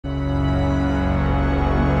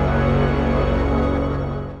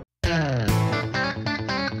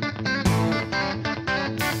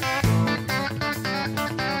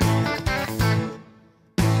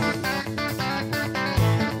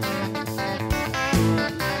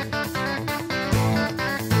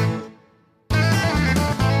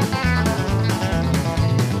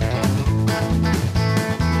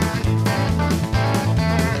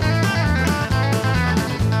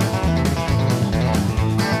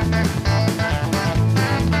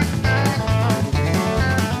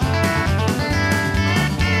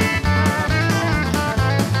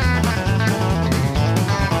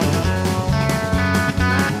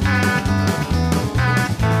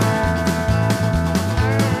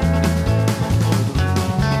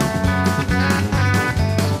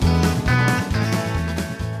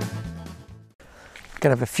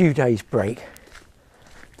Gonna have a few days break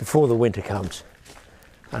before the winter comes,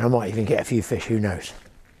 and I might even get a few fish, who knows.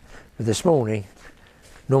 But this morning,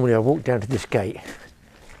 normally I walk down to this gate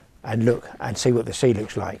and look and see what the sea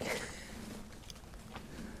looks like.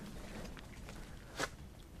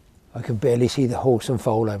 I can barely see the horse and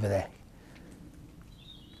foal over there.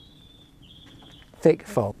 Thick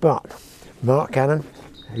fog. But Mark Gannon,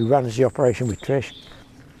 who runs the operation with Trish,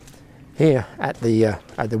 here at the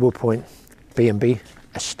Wood Point B&B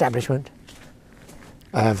establishment,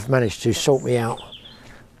 have managed to sort me out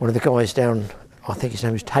one of the guys down, I think his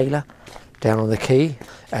name is Taylor, down on the quay,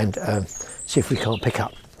 and see if we can't pick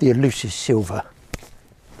up the elusive silver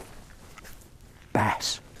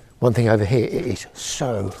bass. One thing over here, it is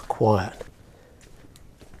so quiet.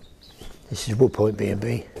 This is Wood Point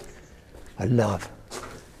B&B. I love.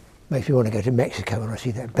 Makes me want to go to Mexico when I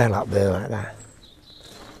see that bell up there like that.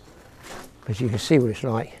 Because you can see what it's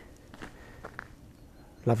like.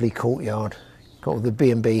 Lovely courtyard. Got all the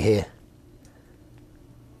B&B here.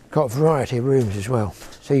 Got a variety of rooms as well.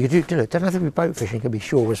 So you can do, don't have to be boat fishing, it can be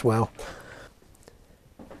shore as well.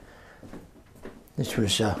 This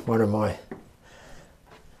was one of my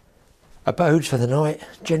abodes for the night.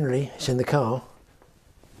 Generally, it's in the car.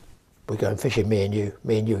 We're going fishing, me and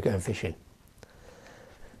you are going fishing.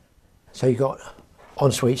 So you got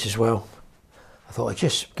en-suites as well. I thought I'd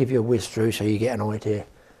just give you a whiz through so you get an idea.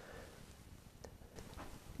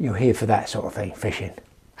 You're here for that sort of thing, fishing.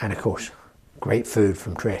 And of course, great food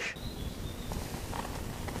from Trish.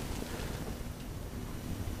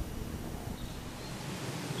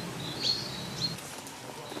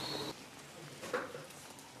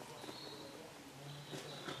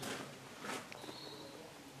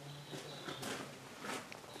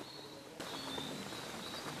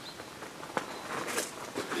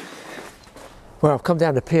 Well, I've come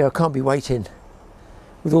down the pier, I can't be waiting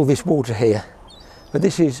with all this water here. But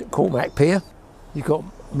this is Courtmac Pier. You've got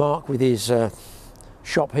Mark with his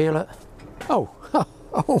shop here. Look. Oh,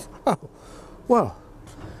 well,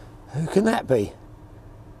 who can that be?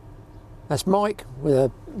 That's Mike with a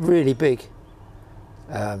really big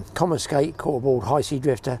common skate, quarterboard, high sea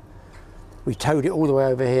drifter. We towed it all the way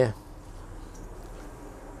over here.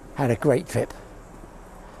 Had a great trip.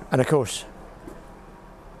 And of course,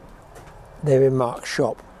 there in Mark's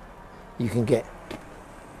shop, you can get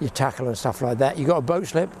your tackle and stuff like that. You got a boat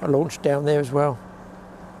slip, a launch down there as well.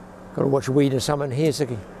 Got to watch a weed and something. Here's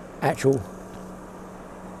the actual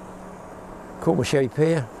Courtmacsherry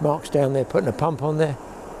pier. Mark's down there putting a pump on there.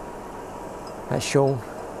 That's Sean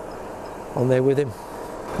on there with him.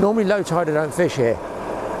 Normally low tide I don't fish here.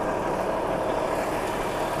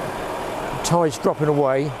 The tide's dropping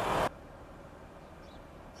away.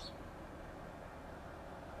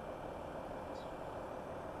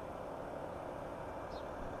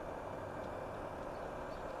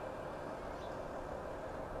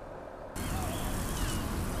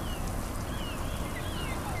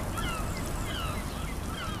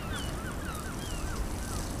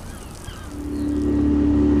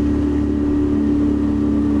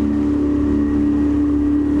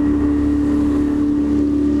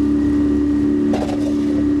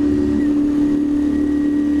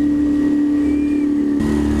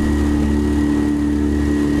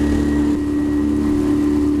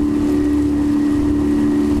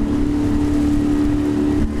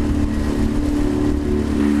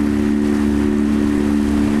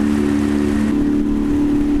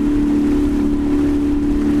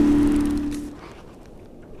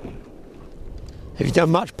 Have you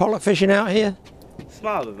done much pollock fishing out here?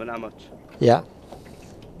 Smaller, but not much. Yeah.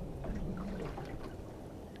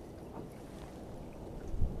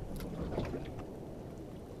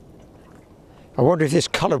 I wonder if this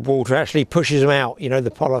coloured water actually pushes them out, you know,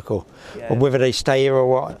 the pollock, or whether they stay here or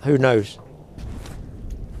what, who knows.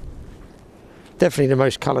 Definitely the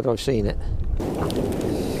most coloured I've seen it.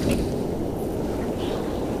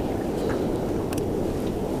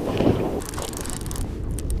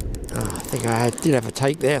 I think I did have a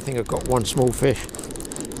take there. I think I got one small fish.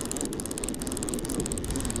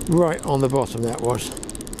 Right on the bottom that was.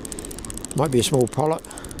 Might be a small pollock.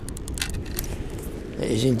 It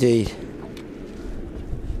is indeed.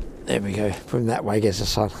 There we go, from that way against the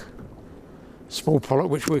sun. Small pollock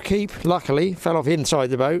which we'll keep. Luckily, fell off inside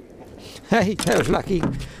the boat. Hey, that was lucky.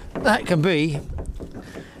 That can be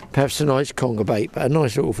perhaps a nice conger bait, but a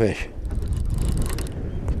nice little fish.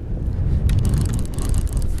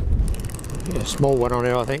 Yeah, a small one on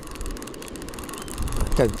here, I think.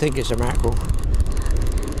 Don't think it's a mackerel.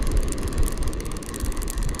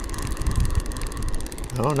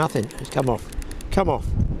 Oh, nothing. It's come off. Come off.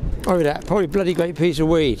 Oh, that probably a bloody great piece of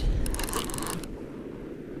weed.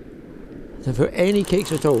 Don't feel any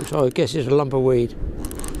kicks at all, so I guess it's a lump of weed.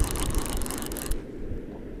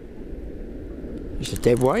 It's a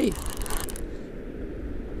dead weight.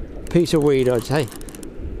 Piece of weed, I'd say.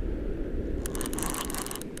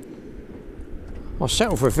 I'll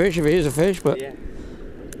settle for a fish if it is a fish, but... Yeah.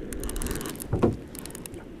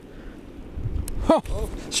 Oh,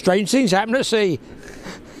 strange things happen at sea.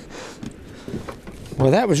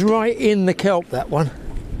 Well, that was right in the kelp, that one.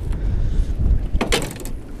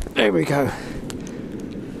 There we go.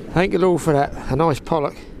 Thank you Lord for that. A nice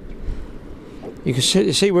pollock. You can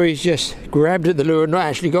see where he's just grabbed at the lure and not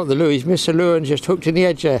actually got the lure. He's missed the lure and just hooked in the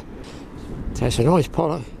edge there. That's a nice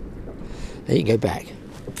pollock. There you can go back.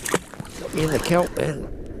 Got me in the kelp then.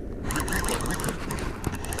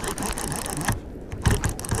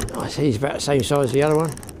 I see he's about the same size as the other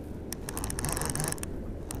one.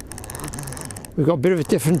 We've got a bit of a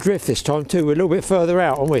different drift this time too. We're a little bit further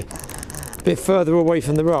out, aren't we? A bit further away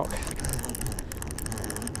from the rock.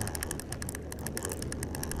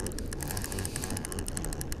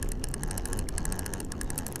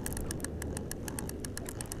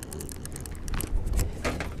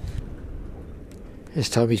 This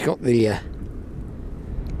time he's got the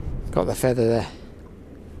feather there.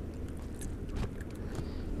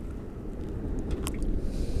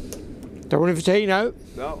 Don't want him for tea, no?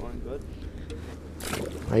 No, I'm good.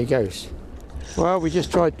 There he goes. Well, we just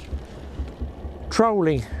tried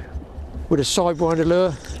trolling with a sidewinder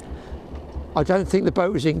lure. I don't think the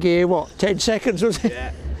boat was in gear, what, 10 seconds was it?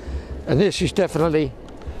 Yeah. And this is definitely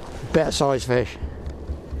a better size fish.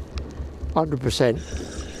 100%.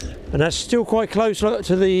 And that's still quite close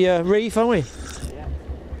to the reef, aren't we? Yeah.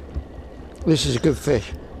 This is a good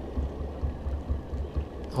fish.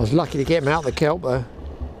 I was lucky to get him out of the kelp though.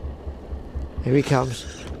 Here he comes.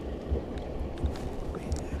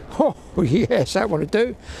 Oh yes, that one to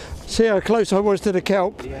do. See how close I was to the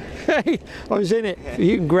kelp? Yeah. Hey, I was in it. Yeah.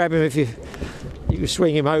 You can grab him if you can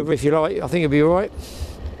swing him over if you like. I think it'll be all right.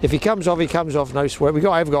 If he comes off, he comes off. No sweat.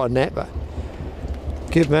 I've got a net, but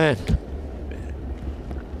good man.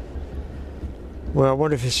 Well, I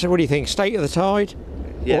wonder if it's, what do you think? State of the tide?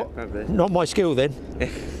 Yeah, probably. Not my skill then.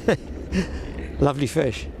 Lovely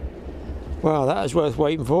fish. Well, that was worth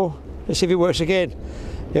waiting for. Let's see if it works again.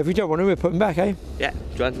 Yeah, if we don't want him, we'll put him back, eh? Yeah, do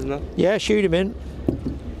you want him now? Yeah, shoot him in.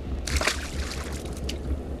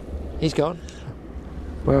 He's gone.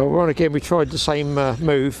 Well, we're on again. We tried the same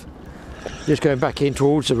move, just going back in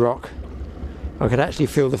towards the rock. I could actually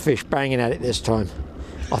feel the fish banging at it this time.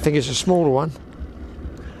 I think it's a smaller one.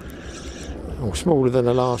 Or smaller than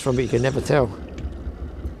the last one, but you can never tell.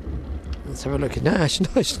 Let's have a look at that. No,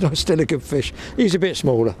 it's not still a good fish. He's a bit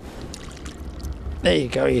smaller. There you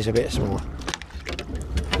go, he's a bit smaller.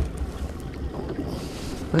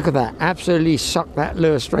 Look at that, absolutely sucked that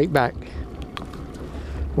lure straight back.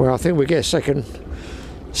 Well, I think we'll get a second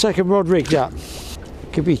rod rigged up.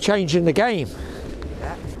 Could be changing the game.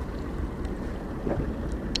 Yeah.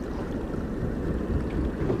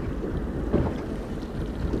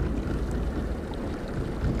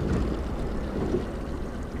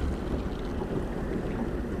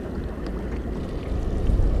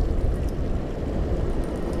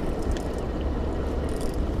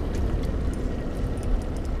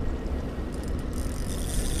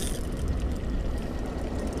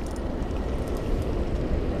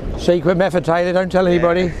 Secret method, Taylor, don't tell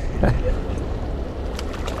anybody.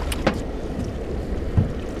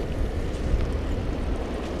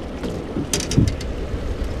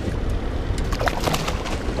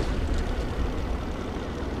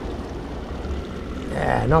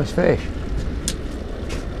 Yeah, nice fish.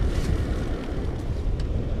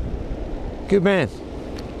 Good man.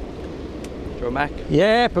 Throw him back?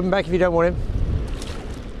 Yeah, put him back if you don't want him.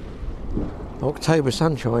 October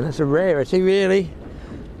sunshine, that's a rarity really.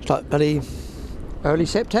 It's like bloody early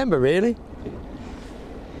September really.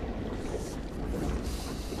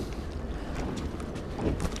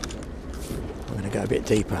 I'm going to go a bit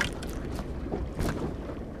deeper.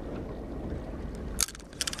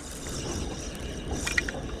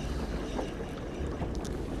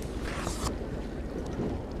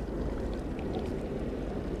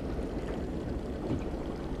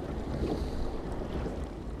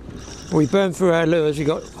 We burned through our lures. We've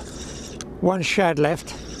got one shad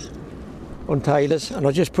left on tailors, and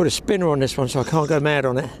I just put a spinner on this one so I can't go mad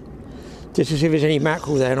on it, just to see if there's any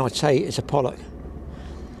mackerel there, and I'd say it's a pollock.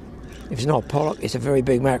 If it's not a pollock, it's a very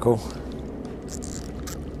big mackerel.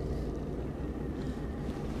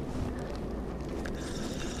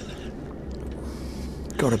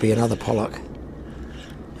 Got to be another pollock.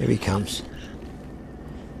 Here he comes.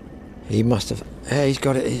 He must have, yeah, he's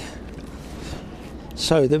got it.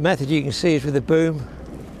 So the method you can see is with the boom,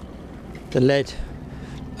 the lead,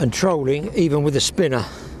 and trolling, even with the spinner.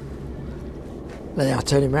 There, I'll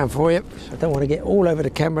turn him around for you. I don't want to get all over the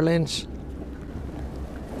camera lens.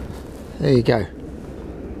 There you go.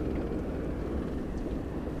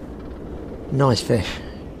 Nice fish.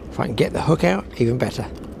 If I can get the hook out, even better.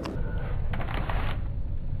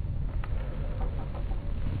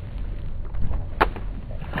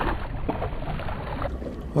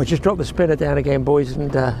 I just dropped the spinner down again, boys,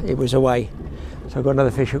 and it was away. So I've got another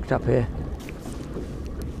fish hooked up here.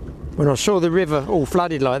 When I saw the river all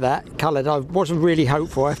flooded like that, coloured, I wasn't really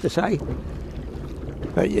hopeful, I have to say.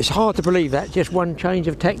 But it's hard to believe that just one change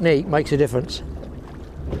of technique makes a difference.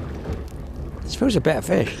 This feels a better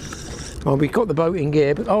fish. Well, we've got the boat in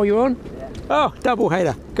gear, but oh, you're on? Yeah. Oh, double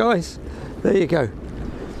header, guys. There you go.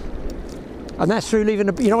 And that's through leaving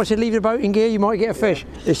the, you know, I said leave the boat in gear, you might get a fish.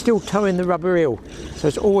 It's still towing the rubber eel, so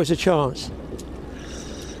it's always a chance.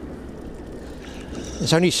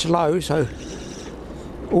 It's only slow, so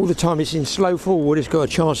all the time it's in slow forward, it's got a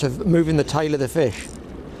chance of moving the tail of the fish.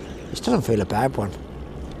 This doesn't feel a bad one.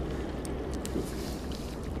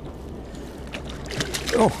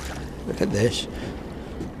 Oh, look at this.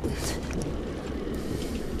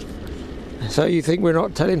 So you think we're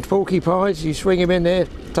not telling porcupines? You swing him in there,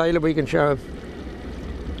 Taylor, we can show him.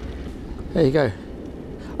 There you go.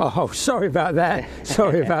 Oh, sorry about that.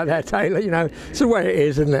 Sorry about that, Taylor. You know, it's the way it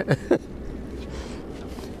is, isn't it?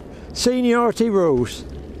 Seniority rules.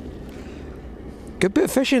 Good bit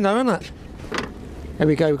of fishing though, isn't it? There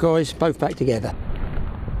we go, guys, both back together.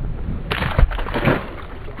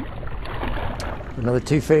 Another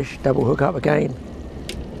two fish, double hook up again.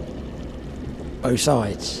 Both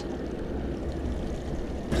sides.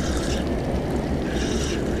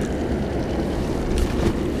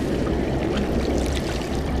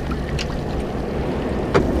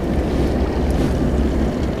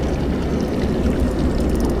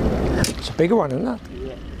 It's a bigger one, isn't it?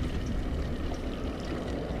 Yeah.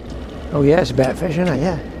 Oh yeah, it's a better fish, isn't it?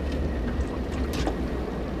 Yeah.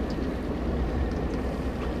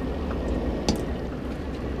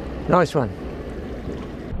 Nice one.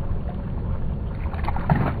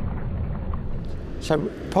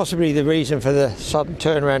 So possibly the reason for the sudden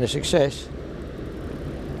turnaround of success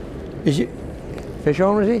is you fish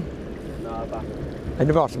on, is he? No, back. In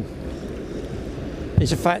the bottom.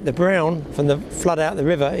 It's the fact the brown from the flood out the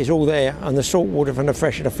river is all there, and the salt water from the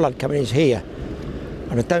fresh of the flood coming is here.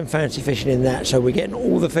 And I don't fancy fishing in that, so we're getting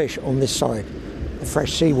all the fish on this side, the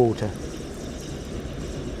fresh seawater.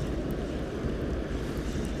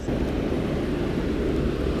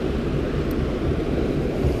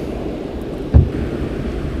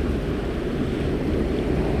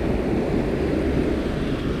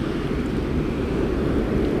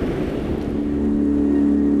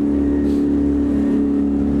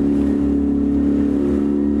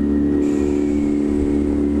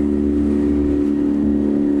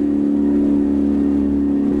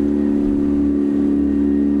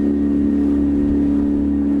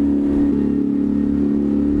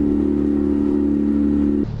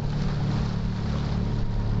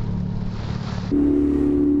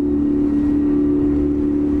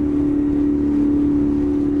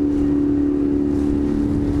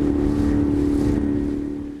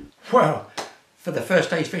 Well, for the first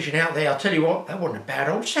day's fishing out there, I'll tell you what, that wasn't a bad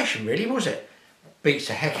old session really, was it? Beats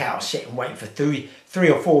the heck out of sitting waiting for three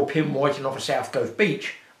or four pin whiting off a South Coast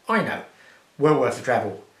beach. I know, well worth the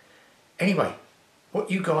travel. Anyway, what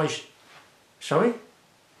you guys, sorry?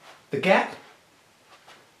 The gap?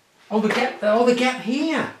 Oh, the gap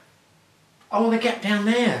here. Oh, the gap down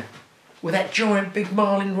there, where that giant big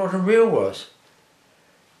marlin rod and reel was.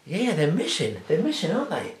 Yeah, they're missing, aren't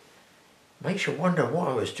they? Makes you wonder what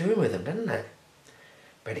I was doing with them, doesn't it?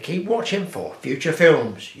 Better keep watching for future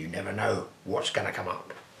films. You never know what's going to come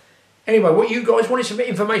up. Anyway, what you guys wanted some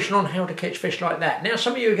information on how to catch fish like that. Now,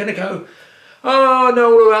 some of you are going to go, oh, I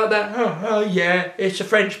know all about that. Oh, yeah, it's a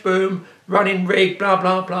French boom, running rig, blah,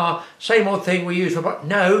 blah, blah. Same old thing we use for... But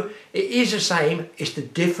no, it is the same. It's the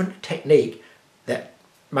different technique that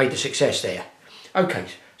made the success there. Okay,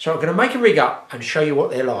 so I'm going to make a rig up and show you what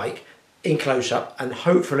they're like in close-up, and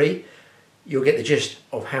hopefully you'll get the gist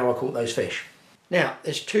of how I caught those fish. Now,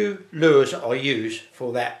 there's two lures that I use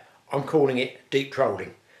for that. I'm calling it deep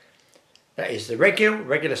trolling. That is the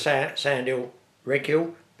regular sand eel, red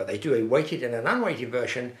gill, but they do a weighted and an unweighted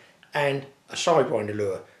version, and a sidewinder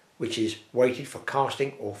lure, which is weighted for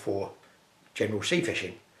casting or for general sea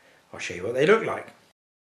fishing. I'll show you what they look like.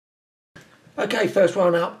 Okay, first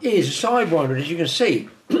one up is a sidewinder. As you can see,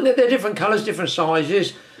 they're different colours, different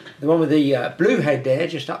sizes. The one with the blue head there,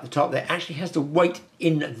 just up the top there, actually has the weight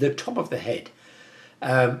in the top of the head.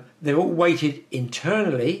 They're all weighted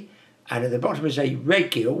internally, and at the bottom is a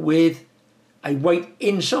red gill with a weight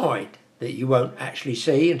inside that you won't actually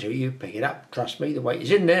see until you pick it up. Trust me, the weight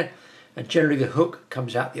is in there, and generally the hook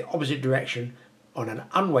comes out the opposite direction on an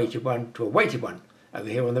unweighted one to a weighted one. Over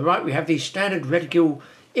here on the right we have the standard red gill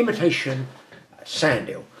imitation sand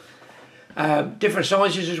eel. Different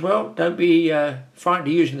sizes as well. Don't be frightened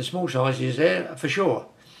of using the small sizes there for sure.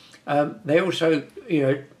 They also, you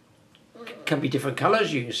know, can be different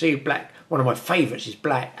colours. You can see black. One of my favourites is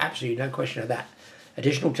black. Absolutely no question of that.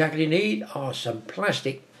 Additional tackle you need are some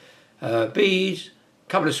plastic beads, a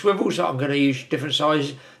couple of swivels that I'm going to use different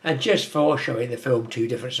sizes, and just for showing the film, 2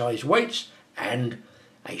 different size weights and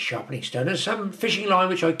a sharpening stone and some fishing line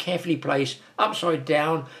which I carefully place upside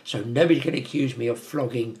down so nobody can accuse me of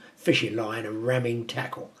flogging fishing line and ramming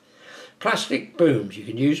tackle. Plastic booms you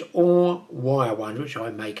can use, or wire ones which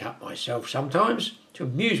I make up myself sometimes to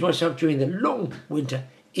amuse myself during the long winter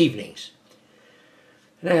evenings.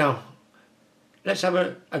 Now let's have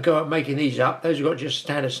a go at making these up. Those have got just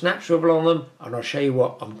standard snap swivel on them, and I'll show you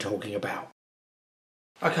what I'm talking about.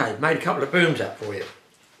 Okay, made a couple of booms up for you.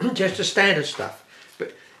 Just the standard stuff,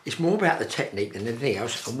 but it's more about the technique than anything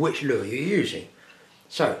else and which lure you're using.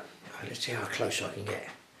 So let's see how close I can get.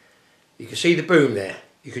 You can see the boom there.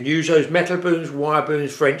 You can use those metal booms, wire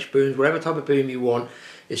booms, French booms, whatever type of boom you want.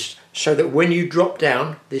 It's so that when you drop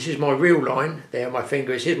down, this is my reel line, there my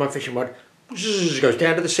finger is, here's my fishing rod, goes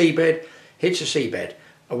down to the seabed, hits the seabed,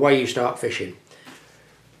 away you start fishing.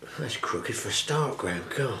 That's crooked for a start, Graham,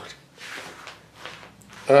 God.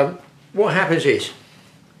 What happens is,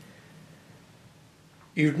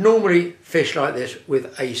 you'd normally fish like this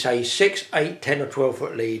with a, say, 6, 8, 10 or 12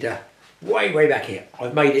 foot leader, way back here.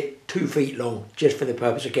 I've made it 2 feet long just for the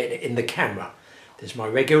purpose of getting it in the camera. There's my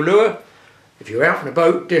regular lure. If you're out on a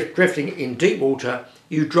boat drifting in deep water,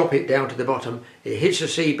 you drop it down to the bottom, it hits the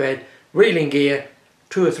seabed, reeling gear,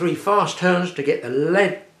 2 or 3 fast turns to get the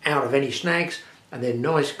lead out of any snags, and then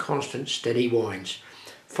nice constant steady winds.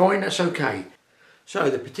 Fine, that's okay.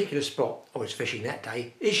 So the particular spot I was fishing that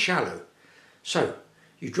day is shallow. So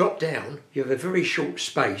you drop down, you have a very short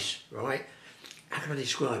space, right? How can I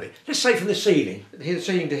describe it? Let's say from the ceiling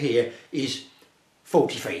to here is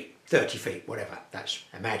 40 feet, 30 feet, whatever. That's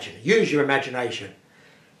imagine. Use your imagination.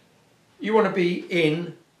 You want to be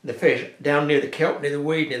in the fish, down near the kelp, near the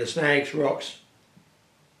weed, near the snags, rocks.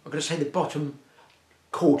 I'm going to say the bottom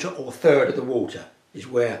quarter or third of the water is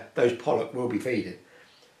where those pollock will be feeding.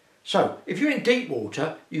 So if you're in deep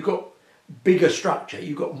water, you've got bigger structure,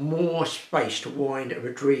 you've got more space to wind and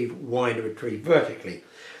retrieve vertically.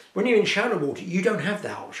 When you're in shallow water, you don't have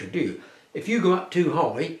that option, do you? If you go up too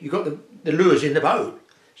high, you've got the lures in the boat.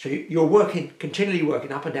 So you're continually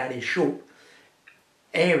working up and down in short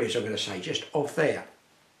areas, I'm going to say, just off there.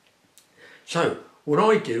 So what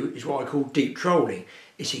I do is what I call deep trolling.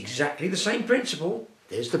 It's exactly the same principle.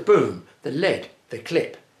 There's the boom, the lead, the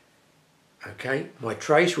clip. Okay, my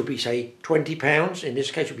trace would be, say, 20 pounds. In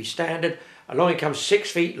this case, would be standard. A line comes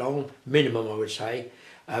 6 feet long, minimum, I would say.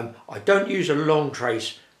 I don't use a long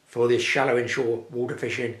trace for this shallow inshore water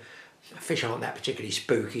fishing. Fish aren't that particularly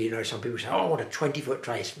spooky. You know, some people say, oh, I want a 20-foot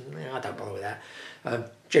trace. No, I don't bother with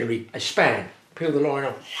that. Generally, a span. Peel the line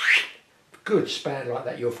off. Good span like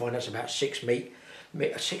that. You'll find that's about 6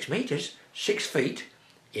 meters, 6 feet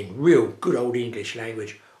in real good old English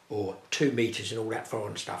language, or 2 meters and all that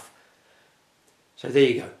foreign stuff. So there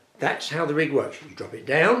you go. That's how the rig works. You drop it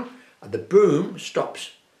down and the boom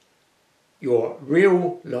stops your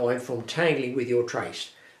reel line from tangling with your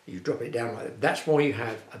trace. You drop it down like that. That's why you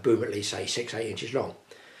have a boom at least, say, 6, 8 inches long.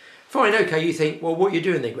 Fine, okay, you think, well, what are you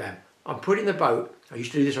doing then, Graham? I'm putting the boat, I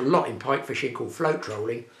used to do this a lot in pike fishing called float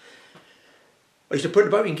trolling. I used to put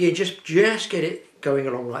the boat in gear, just get it going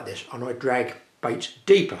along like this, and I drag baits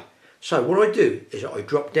deeper. So what I do is I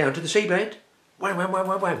drop down to the seabed, wham, wham, wham,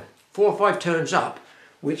 wham, wham, 4 or 5 turns up,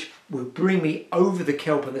 which will bring me over the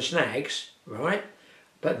kelp and the snags, right?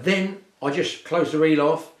 But then I just close the reel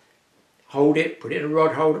off, hold it, put it in a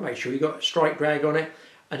rod holder, make sure you've got a strike drag on it,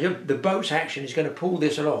 and the boat's action is going to pull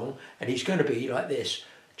this along, and it's going to be like this,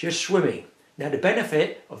 just swimming. Now the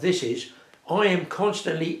benefit of this is I am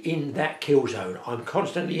constantly in that kill zone. I'm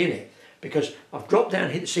constantly in it. because I've dropped down,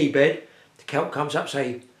 hit the seabed, the kelp comes up,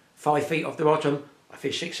 say 5 feet off the bottom, I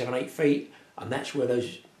fish 6, 7, 8 feet, and that's where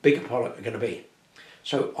those bigger pollock are going to be.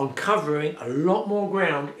 So I'm covering a lot more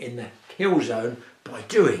ground in the kill zone by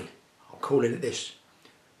doing, I'm calling it this,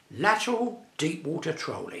 lateral deep water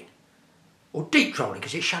trolling. Or deep trolling,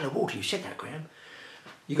 because it's shallow water, you said that, Graham.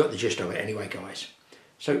 You got the gist of it anyway, guys.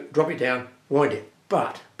 So drop it down, wind it.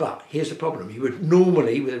 But here's the problem. You would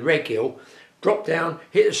normally, with a red gill, drop down,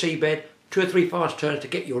 hit the seabed, 2 or 3 fast turns to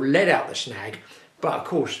get your lead out the snag. But of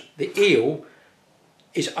course, the eel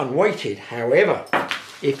is unweighted. However,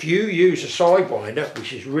 if you use a sidewinder,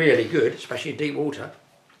 which is really good, especially in deep water,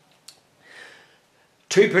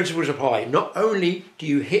 2 principles apply. Not only do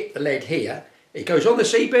you hit the lead here, it goes on the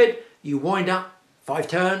seabed, you wind up 5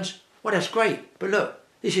 turns. Well, that's great. But look,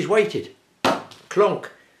 this is weighted. Clonk.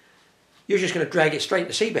 You're just going to drag it straight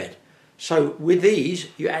to the seabed. So with these,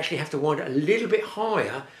 you actually have to wind it a little bit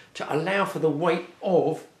higher to allow for the weight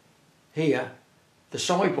of here, the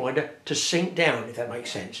sidewinder, to sink down, if that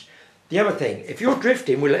makes sense. The other thing, if you're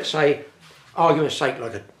drifting with, let's say, argument's sake,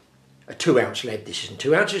 like a 2 ounce lead, this isn't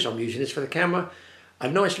 2 ounces, I'm using this for the camera, a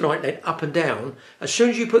nice light lead up and down, as soon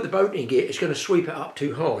as you put the boat in gear, it's going to sweep it up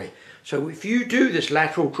too high. So if you do this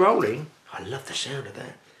lateral trolling, I love the sound of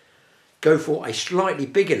that, go for a slightly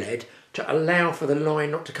bigger lead to allow for the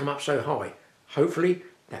line not to come up so high. Hopefully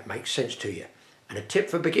that makes sense to you. And a tip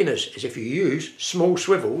for beginners is if you use small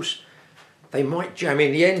swivels, they might jam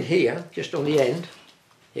in the end here, just on the end.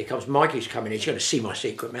 Here comes Mikey's coming in, he's going to see my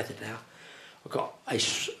secret method now. I've got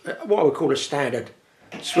what I would call a standard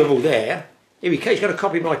swivel there. Here he goes, he's going to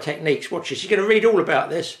copy my techniques, watch this, he's going to read all about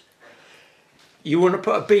this. You want to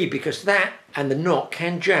put a bead because that and the knot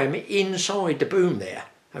can jam inside the boom there.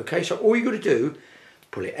 Okay, so all you've got to do,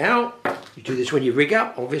 pull it out. You do this when you rig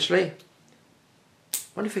up, obviously.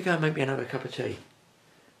 Wonder if you go and make me another cup of tea.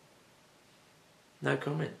 No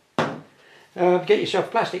comment. Get yourself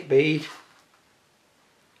a plastic bead.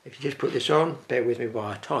 If you just put this on, bear with me while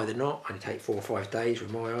I tie the knot. Only take 4 or 5 days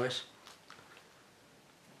with my eyes.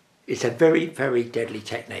 It's a very, very deadly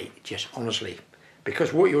technique, just honestly.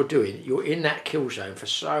 Because what you're doing, you're in that kill zone for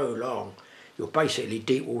so long, you're basically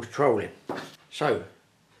deep water trolling. So,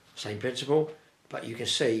 same principle, but you can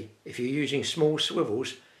see if you're using small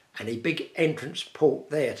swivels and a big entrance port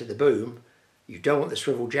there to the boom, you don't want the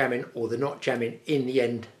swivel jamming or the knot jamming in the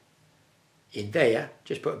end in there.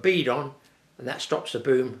 Just put a bead on and that stops the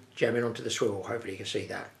boom jamming onto the swivel. Hopefully you can see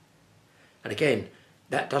that. And again,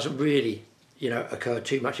 that doesn't really, you know, occur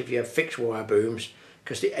too much if you have fixed wire booms,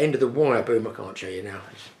 because the end of the wire boom, I can't show you now.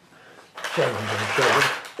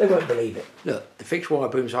 They won't believe it. Look, the fixed wire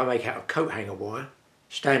booms I make out of coat hanger wire,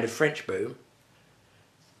 standard French boom,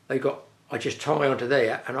 I just tie onto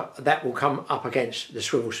there and that will come up against the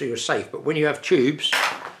swivel so you're safe. But when you have tubey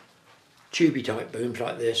type booms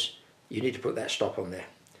like this, you need to put that stop on there.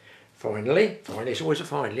 Finally, it's always a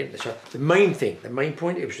finally. So the main thing, the main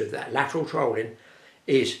point is with that lateral trolling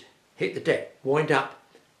is hit the deck, wind up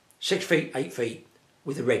 6 feet, 8 feet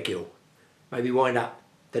with a red gill. Maybe wind up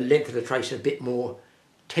the length of the trace a bit more,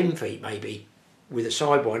 10 feet maybe, with a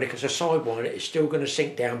sidewinder, because a sidewinder is still going to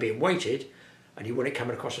sink down being weighted, and you want it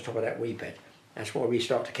coming across the top of that wee bed. That's why we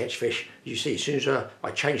start to catch fish. You see, as soon as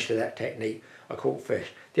I changed to that technique, I caught fish.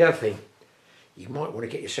 The other thing, you might want to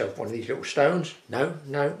get yourself one of these little stones. No,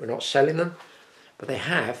 we're not selling them, but they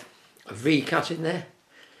have a V cut in there.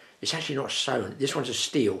 It's actually not stone, this one's a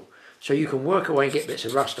steel. So you can work away and get bits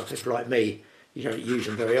of rust off. If like me, you don't use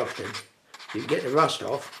them very often. You can get the rust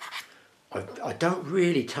off. I don't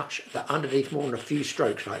really touch the underneath more than a few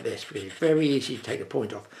strokes like this, because it's very easy to take the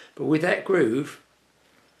point off. But with that groove,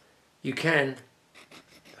 you can,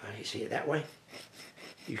 you see it that way,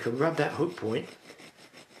 you can rub that hook point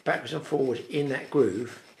backwards and forwards in that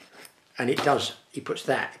groove, and it puts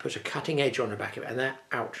a cutting edge on the back of it, and that,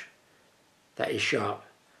 ouch, that is sharp.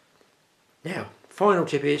 Now, final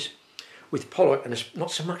tip is, with pollock, and it's not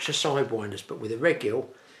so much the sidewinders, but with a red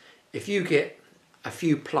gill, if you get a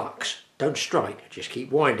few plucks, don't strike, just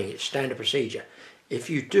keep winding, it's standard procedure. If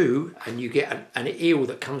you do, and you get an eel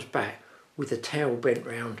that comes back with the tail bent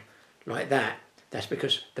round like that, that's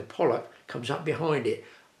because the pollock comes up behind it,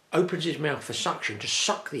 opens his mouth for suction to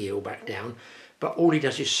suck the eel back down, but all he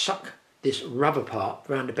does is suck this rubber part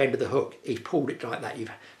around the bend of the hook. He's pulled it like that.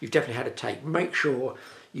 You've definitely had a take. Make sure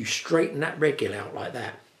you straighten that red gill out like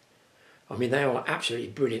that. I mean, they are absolutely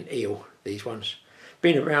brilliant eel, these ones.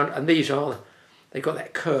 Been around, and they've got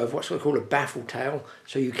that curve, what's called a baffle tail,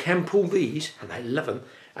 so you can pull these, and they love them,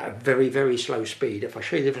 at a very, very slow speed. If I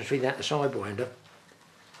show you the difference between that and a sidewinder,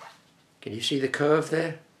 can you see the curve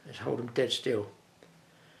there? Let's hold them dead still.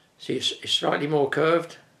 See, it's slightly more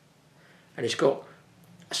curved. and it's got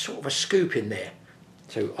a sort of a scoop in there.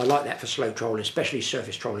 So I like that for slow trolling, especially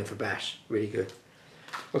surface trolling for bass. Really good.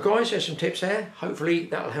 Well guys, there's some tips there. Hopefully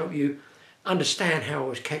that'll help you understand how I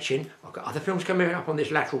was catching. I've got other films coming up on this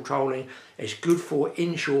lateral trolling. It's good for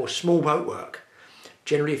inshore small boat work.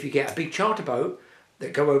 Generally, if you get a big charter boat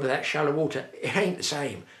that go over that shallow water, it ain't the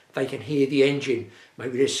same. They can hear the engine.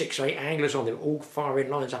 Maybe there's 6 or 8 anglers on them, all firing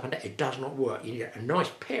lines up and down. It does not work. You need a nice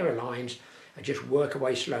pair of lines and just work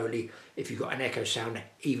away slowly. If you've got an echo sound,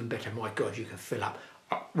 even better. My God, you can fill up.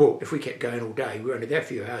 Well, if we kept going all day, we were only there a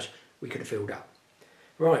few hours, we could have filled up.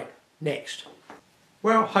 Right, next.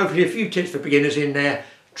 Well, hopefully a few tips for beginners in there.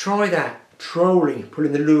 Try that trolling,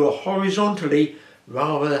 pulling the lure horizontally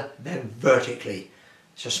rather than vertically.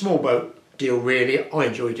 It's a small boat deal really. I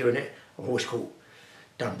enjoy doing it. I've always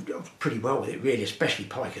done pretty well with it really, especially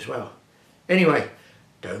pike as well. Anyway,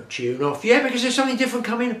 don't tune off yet because there's something different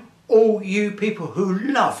coming. All you people who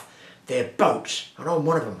love their boats, and I'm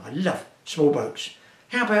one of them, I love small boats.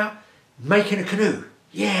 How about making a canoe?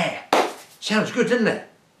 Yeah, sounds good, doesn't it?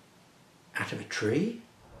 Out of a tree.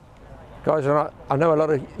 Guys, I know a lot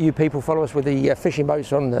of you people follow us with the fishing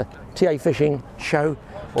boats on the TA Fishing Show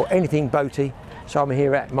or anything boaty. So I'm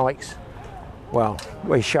here at Mike's. Well,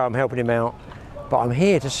 we show I'm helping him out, but I'm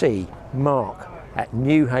here to see Mark at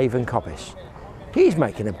New Haven Coppice. He's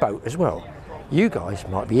making a boat as well. You guys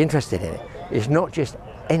might be interested in it. It's not just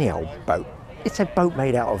any old boat. It's a boat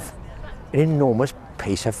made out of an enormous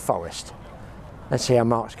piece of forest. Let's see how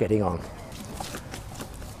Mark's getting on.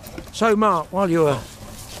 So Mark, while you're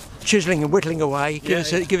chiseling and whittling away, give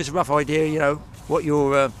us a rough idea, you know, what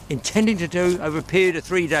you're intending to do over a period of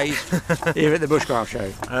 3 days here at the Bushcraft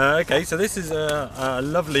Show. Okay, so this is a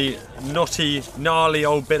lovely, knotty, gnarly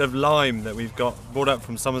old bit of lime that we've got brought up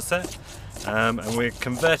from Somerset, and we're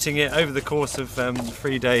converting it over the course of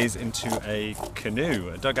 3 days into a canoe,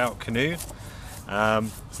 a dugout canoe. So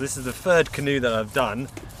this is the 3rd canoe that I've done,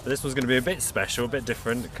 but this one's going to be a bit special, a bit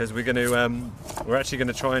different, because we're actually going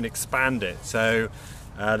to try and expand it. So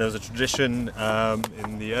there was a tradition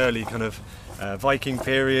in the early kind of Viking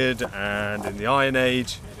period and in the Iron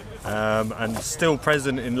Age, and still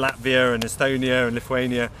present in Latvia and Estonia and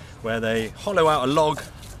Lithuania, where they hollow out a log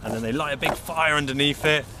and then they light a big fire underneath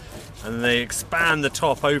it, and then they expand the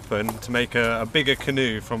top open to make a bigger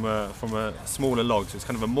canoe from a smaller log. So it's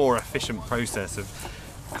kind of a more efficient process of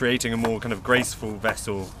creating a more kind of graceful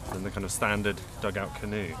vessel than the kind of standard dugout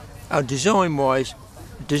canoe. Design-wise,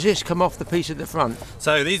 does this come off the piece at the front?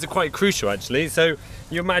 So these are quite crucial actually. So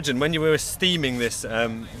you imagine when you were steaming this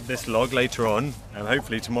this log later on,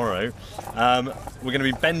 hopefully tomorrow, we're going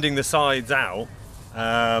to be bending the sides out,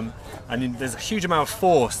 and there's a huge amount of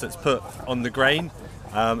force that's put on the grain.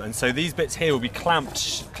 And so these bits here will be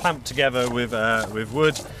clamped together with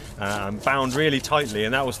wood and bound really tightly,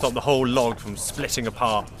 and that will stop the whole log from splitting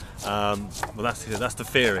apart. Well, that's the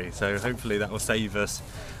theory. So hopefully that will save us.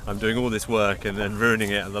 I'm doing all this work and then ruining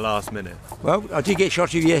it at the last minute. Well, I did get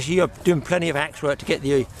shots of you. Yes, you're doing plenty of axe work to get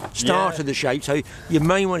the start of the shape. So your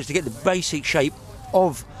main one is to get the basic shape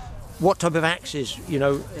of what type of axes, you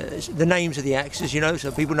know, the names of the axes, you know,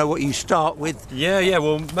 so people know what you start with. Yeah.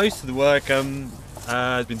 Well, most of the work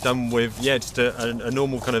has been done with just a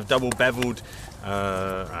normal kind of double beveled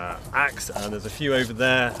axe, and there's a few over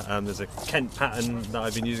there. There's a Kent pattern that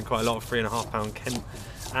I've been using quite a lot, 3.5 pound Kent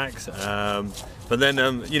axe. But then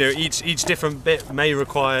you know, each different bit may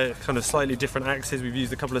require kind of slightly different axes. We've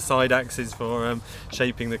used a couple of side axes for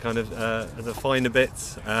shaping the kind of the finer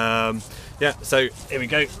bits. So here we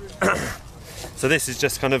go. So this is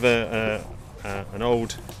just kind of an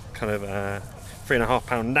old kind of 3.5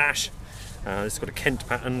 pound Nash. It's got a Kent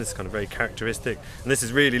pattern. It's kind of very characteristic, and this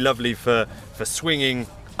is really lovely for swinging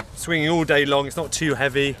all day long. It's not too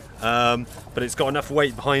heavy, but it's got enough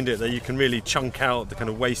weight behind it that you can really chunk out the kind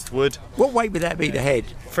of waste wood. What weight would that be, the head?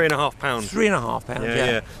 3.5 pounds. 3.5 pounds,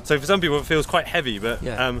 yeah. So for some people it feels quite heavy, but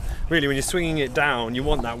really when you're swinging it down, you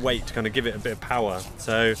want that weight to kind of give it a bit of power.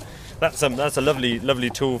 So that's a lovely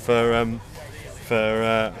tool for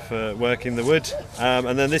working the wood.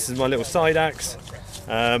 And then this is my little side axe.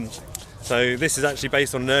 So this is actually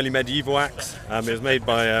based on an early medieval axe. It was made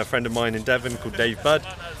by a friend of mine in Devon called Dave Budd.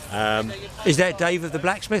 Is that Dave of the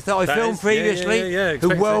Blacksmith that I filmed previously? Yeah,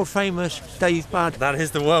 the world famous Dave Budd. That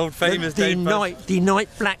is the world famous Dave Budd. The Knight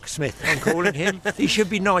Blacksmith, I'm calling him. He should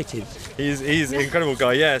be knighted. He's an incredible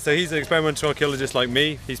guy, yeah. So he's an experimental archaeologist like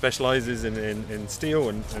me. He specialises in steel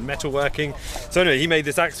and metalworking. So anyway, he made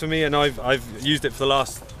this axe for me, and I've used it for the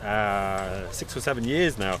last 6 or 7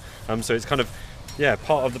 years now. So it's kind of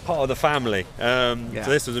part of the family. So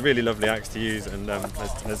this was a really lovely axe to use, and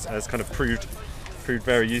has kind of proved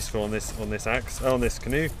very useful on this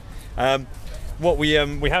canoe. What we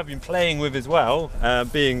have been playing with as well,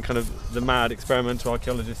 being kind of the mad experimental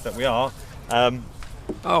archaeologists that we are.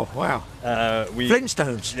 Oh wow!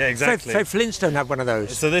 Flintstones. Yeah, exactly. Fred Flintstone had one of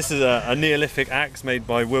those. So this is a Neolithic axe made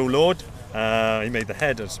by Will Lord. He made the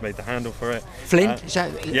head. I just made the handle for it. Flint? Is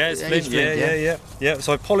that, yeah, it's flint. Yeah.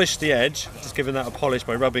 So I polished the edge, just giving that a polish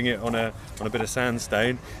by rubbing it on a bit of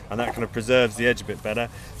sandstone, and that kind of preserves the edge a bit better.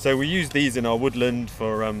 So we use these in our woodland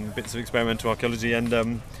for bits of experimental archaeology.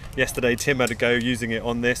 And yesterday Tim had a go using it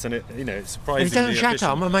on this, and it's surprisingly it doesn't shatter.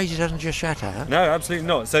 efficient. I'm amazed it doesn't just shatter. No, absolutely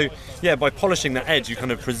not. So yeah, by polishing that edge, you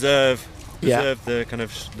kind of preserve the kind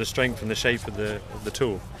of the strength and the shape of the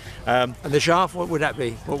tool. And the shaft, what would that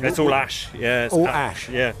be? It's all ash. Yeah, it's all ash.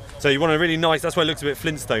 Yeah. So you want a really nice. That's why it looks a bit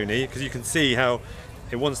Flintstone-y, because you can see how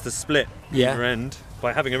it wants to split either end.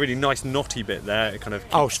 By having a really nice knotty bit there, it kind of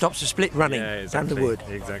stops the split running down the wood.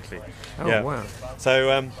 Exactly. Oh wow.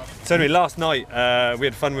 So anyway, last night we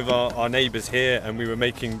had fun with our neighbours here, and we were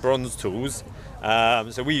making bronze tools.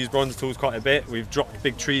 So we use bronze tools quite a bit. We've dropped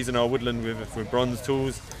big trees in our woodland with bronze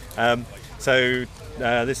tools. So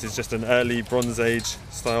this is just an early Bronze Age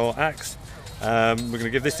style axe. We're going to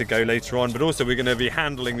give this a go later on, but also we're going to be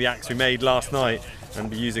handling the axe we made last night and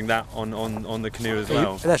be using that on the canoe as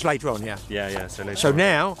well. That's later on, yeah. Yeah. So later. So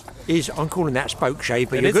now I'm calling that spoke shave,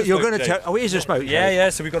 but you're going to tell. Oh, it is a spoke shave. Yeah.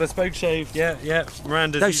 So we've got a spoke shave. Yeah.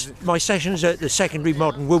 Miranda's. My sessions at the secondary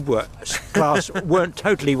modern woodwork class weren't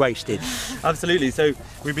totally wasted. Absolutely. So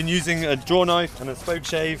we've been using a draw knife and a spoke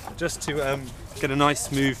shave just to get a nice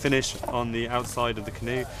smooth finish on the outside of the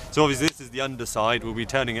canoe. So obviously this is the underside. We'll be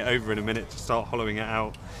turning it over in a minute to start hollowing it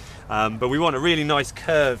out. But we want a really nice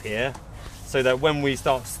curve here, so that when we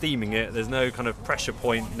start steaming it, there's no kind of pressure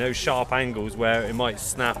point, no sharp angles where it might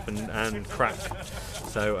snap and crack.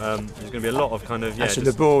 So there's going to be a lot of kind of That's a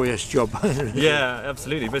laborious job. Yeah,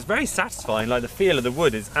 absolutely. But it's very satisfying. Like the feel of the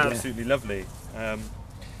wood is absolutely lovely.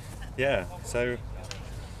 So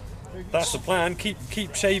that's the plan.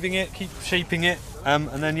 Keep shaving it, keep shaping it, and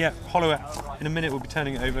then hollow it. In a minute we'll be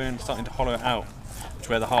turning it over and starting to hollow it out, which is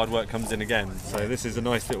where the hard work comes in again. So this is a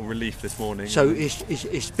nice little relief this morning. So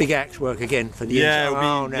it's big axe work again for the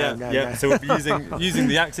no. So we'll be using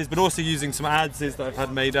the axes, but also using some adzes that I've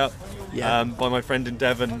had made up by my friend in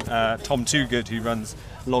Devon, Tom Toogood, who runs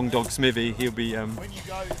Long Dog Smithy. He'll be.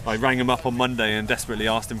 I rang him up on Monday and desperately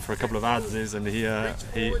asked him for a couple of adzes, and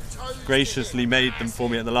he graciously made them for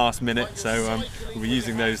me at the last minute. So we'll be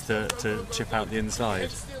using those to chip out the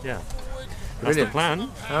inside. Yeah, that's the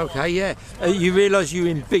plan. Okay, yeah. You realise you're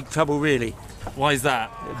in big trouble, really. Why is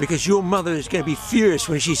that? Because your mother is going to be furious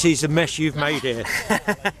when she sees the mess you've made here.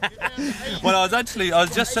 Well, I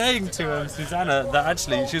was just saying to Susanna that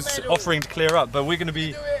actually she was offering to clear up, but we're going to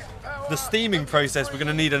be. The steaming process, we're going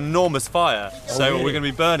to need an enormous fire, so we're going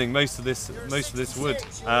to be burning most of this wood.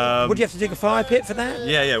 Would you have to dig a fire pit for that?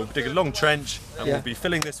 Yeah, we'll dig a long trench, and we'll be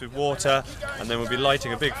filling this with water, and then we'll be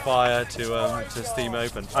lighting a big fire to steam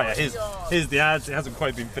open. Oh yeah, here's the adze. It hasn't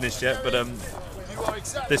quite been finished yet, but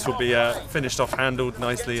this will be finished off, handled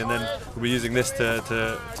nicely, and then we'll be using this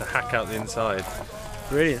to hack out the inside.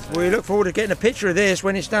 Brilliant. Well, we look forward to getting a picture of this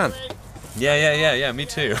when it's done. Yeah, me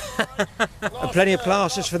too. And plenty of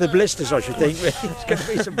plasters for the blisters, I should think. There's going to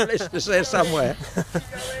be some blisters there somewhere.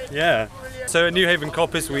 Yeah. So at New Haven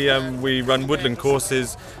Coppice we run woodland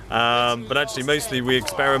courses, but actually mostly we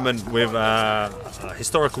experiment with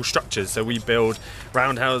historical structures. So we build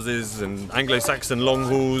roundhouses and Anglo-Saxon long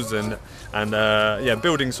halls and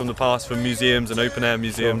buildings from the past from museums and open-air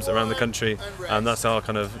museums around the country, and that's our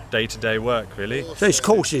kind of day-to-day work, really. So it's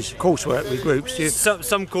coursework with groups, do you?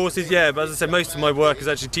 Some courses, yeah, but as I said, most of my work is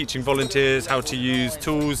actually teaching volunteers how to use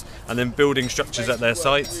tools and then building structures at their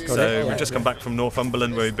sites. We've just come back from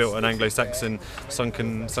Northumberland, where we built an Anglo-Saxon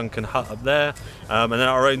sunken hut up there, and then at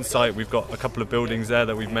our own site we've got a couple of buildings there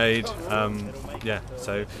that we've made.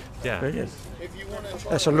 Brilliant.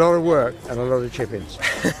 That's a lot of work and a lot of chippings.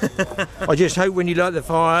 I just hope when you light the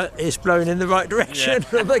fire it's blowing in the right direction.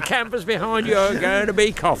 The campers behind you are going to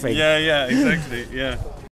be coughing. Yeah, exactly, yeah.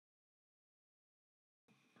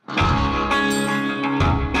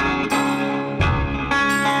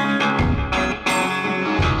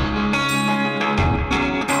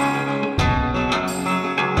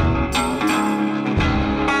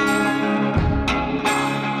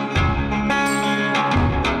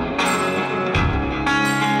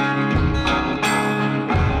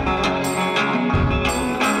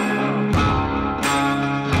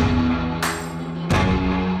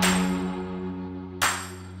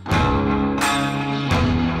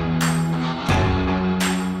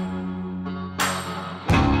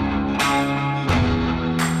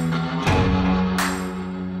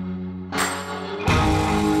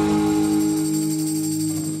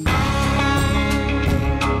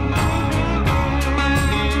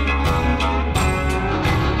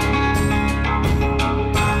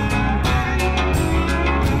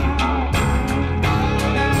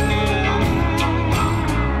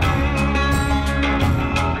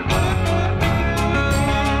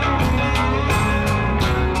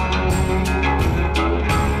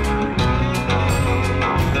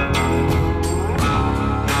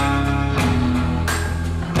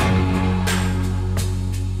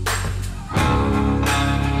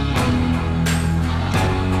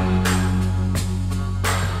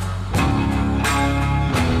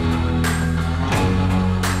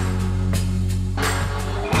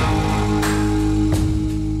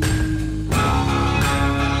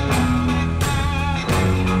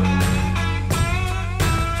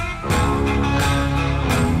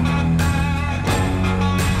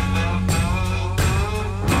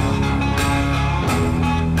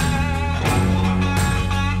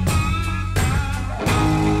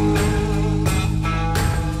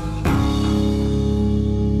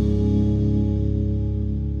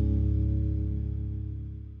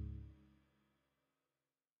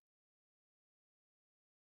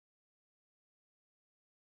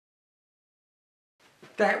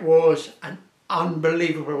 That was an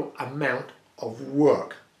unbelievable amount of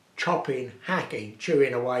work. Chopping, hacking,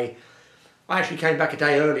 chewing away. I actually came back a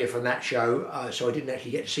day earlier from that show, so I didn't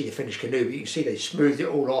actually get to see the finished canoe, but you can see they smoothed it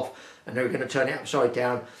all off and they were going to turn it upside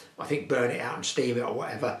down, I think burn it out and steam it or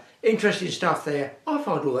whatever. Interesting stuff there. I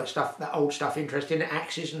find all that stuff, that old stuff interesting, the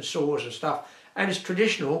axes and saws and stuff, and it's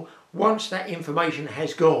traditional. Once that information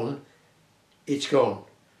has gone, it's gone.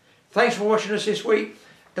 Thanks for watching us this week.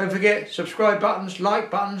 Don't forget, subscribe buttons, like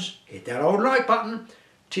buttons, hit that old like button.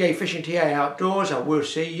 TA Fishing, TA Outdoors, and we'll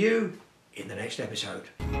see you in the next episode.